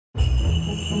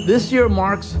This year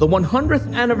marks the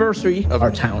 100th anniversary of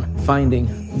our town finding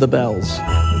the bells.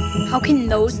 How can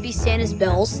those be Santa's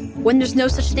bells when there's no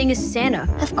such thing as Santa?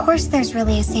 Of course there's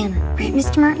really a Santa, right,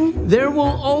 Mr. Martin? There will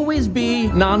always be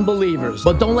non-believers,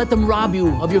 but don't let them rob you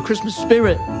of your Christmas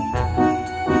spirit.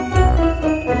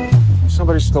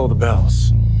 Somebody stole the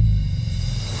bells.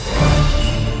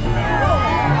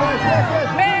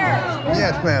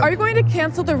 Yes, ma'am. Are you going to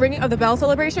cancel the ringing of the bell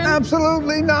celebration?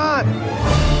 Absolutely not.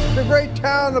 The great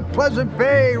town of Pleasant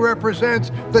Bay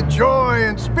represents the joy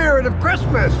and spirit of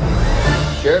Christmas.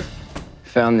 Sheriff,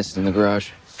 found this in the garage.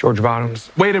 George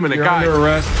Bottoms. Wait a minute, You're guys. under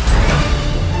arrest.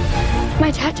 My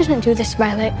dad didn't do this,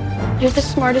 Violet. You're the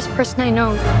smartest person I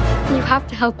know. You have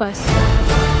to help us.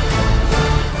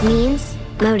 Means,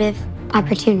 motive,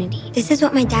 opportunity. This is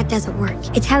what my dad does at work.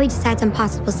 It's how he decides on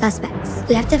possible suspects.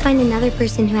 We have to find another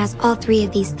person who has all three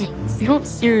of these things. You don't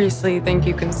seriously think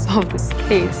you can solve this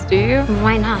case, do you?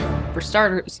 Why not? For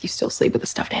starters, you still sleep with a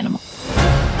stuffed animal.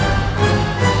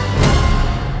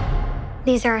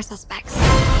 These are our suspects.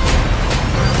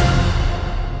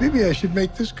 Maybe I should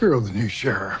make this girl the new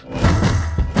sheriff.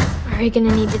 Are you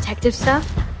gonna need detective stuff?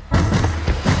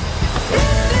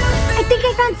 I think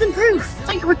I found some proof.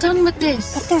 I think we're done with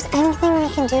this. If there's anything we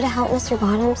can do to help Mr.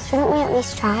 Bottoms, shouldn't we at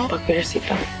least try? Look, better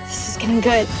seatbelt. This is getting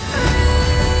good.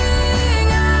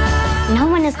 No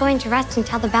one is going to rest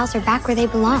until the bells are back where they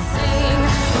belong.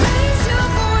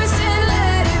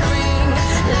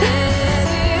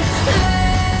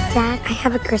 Dad, I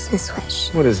have a Christmas wish.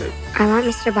 What is it? I want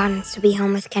Mr. Bottoms to be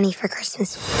home with Kenny for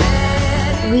Christmas.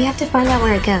 We have to find out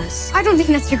where it goes. I don't think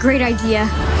that's a great idea.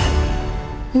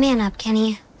 Man up,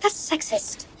 Kenny. That's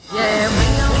sexist. Yeah,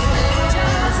 we don't